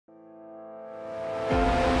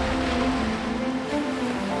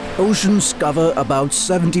Oceans cover about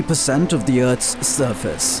 70% of the Earth's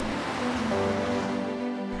surface.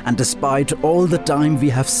 And despite all the time we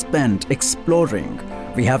have spent exploring,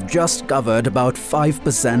 we have just covered about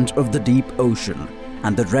 5% of the deep ocean,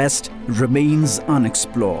 and the rest remains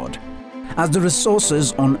unexplored. As the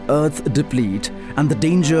resources on Earth deplete and the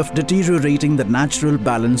danger of deteriorating the natural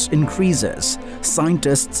balance increases,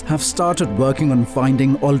 scientists have started working on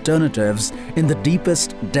finding alternatives in the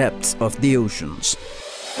deepest depths of the oceans.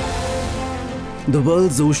 The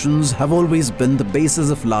world's oceans have always been the basis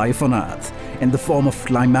of life on Earth, in the form of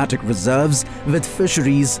climatic reserves with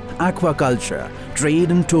fisheries, aquaculture, trade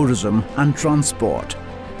and tourism, and transport.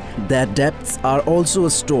 Their depths are also a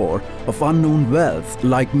store of unknown wealth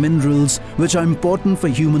like minerals which are important for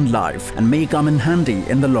human life and may come in handy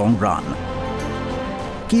in the long run.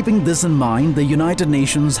 Keeping this in mind, the United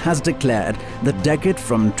Nations has declared the decade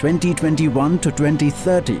from 2021 to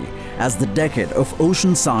 2030 as the decade of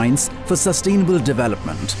ocean science for sustainable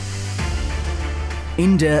development.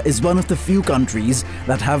 India is one of the few countries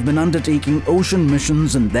that have been undertaking ocean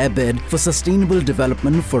missions in their bid for sustainable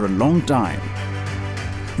development for a long time.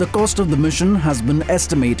 The cost of the mission has been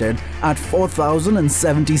estimated at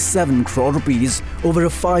 4,077 crore rupees over a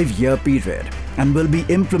 5-year period and will be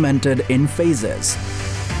implemented in phases.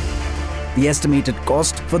 The estimated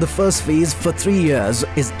cost for the first phase for 3 years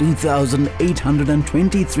is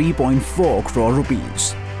 2,823.4 crore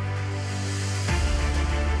rupees.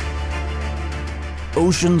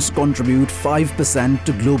 Oceans contribute 5%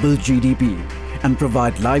 to global GDP and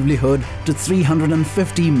provide livelihood to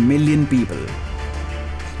 350 million people.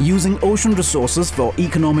 Using ocean resources for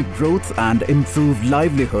economic growth and improved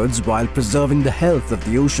livelihoods while preserving the health of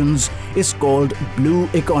the oceans is called blue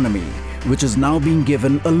economy, which is now being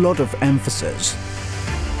given a lot of emphasis.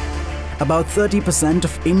 About 30%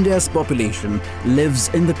 of India's population lives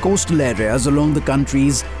in the coastal areas along the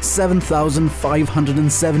country's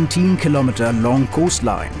 7,517-kilometer long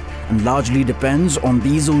coastline and largely depends on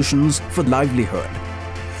these oceans for livelihood.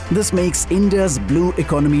 This makes India's blue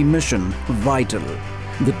economy mission vital.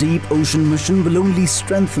 The Deep Ocean Mission will only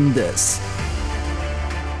strengthen this.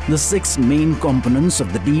 The 6 main components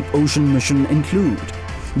of the Deep Ocean Mission include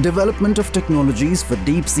development of technologies for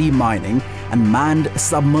deep-sea mining and manned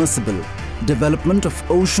submersible, development of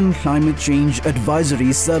ocean climate change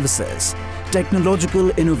advisory services,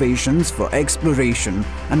 technological innovations for exploration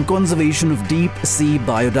and conservation of deep-sea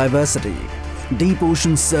biodiversity, deep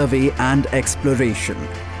ocean survey and exploration,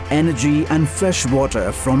 energy and fresh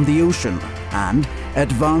water from the ocean, and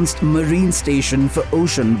advanced marine station for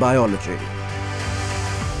ocean biology.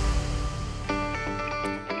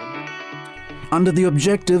 Under the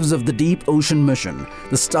objectives of the Deep Ocean Mission,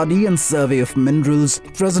 the study and survey of minerals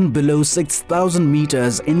present below 6,000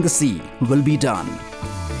 meters in the sea will be done.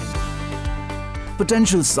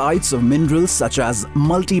 Potential sites of minerals such as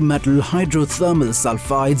multi-metal hydrothermal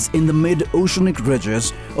sulfides in the mid-oceanic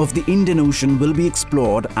ridges of the Indian Ocean will be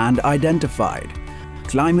explored and identified.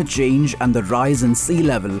 Climate change and the rise in sea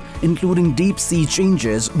level, including deep-sea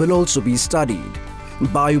changes, will also be studied.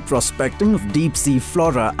 Bioprospecting of deep-sea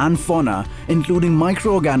flora and fauna, including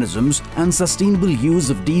microorganisms, and sustainable use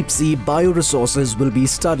of deep-sea bioresources will be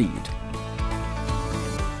studied.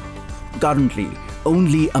 Currently,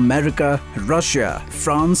 only America, Russia,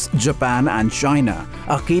 France, Japan and China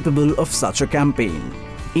are capable of such a campaign.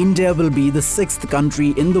 India will be the 6th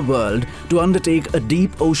country in the world to undertake a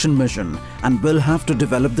deep ocean mission and will have to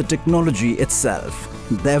develop the technology itself.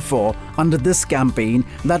 Therefore, under this campaign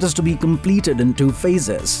that is to be completed in 2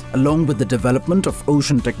 phases, along with the development of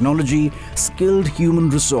ocean technology, skilled human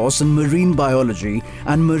resource in marine biology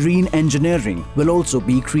and marine engineering will also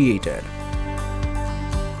be created.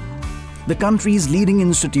 The country's leading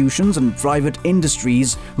institutions and private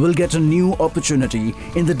industries will get a new opportunity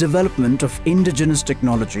in the development of indigenous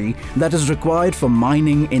technology that is required for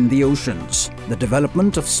mining in the oceans. The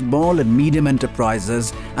development of small and medium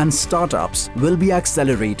enterprises and startups will be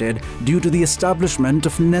accelerated due to the establishment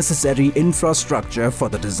of necessary infrastructure for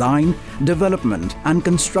the design, development and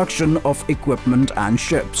construction of equipment and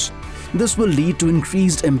ships. This will lead to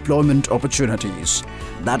increased employment opportunities.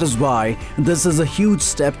 That is why this is a huge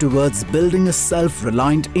step towards building a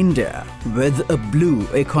self-reliant India with a blue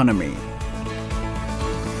economy.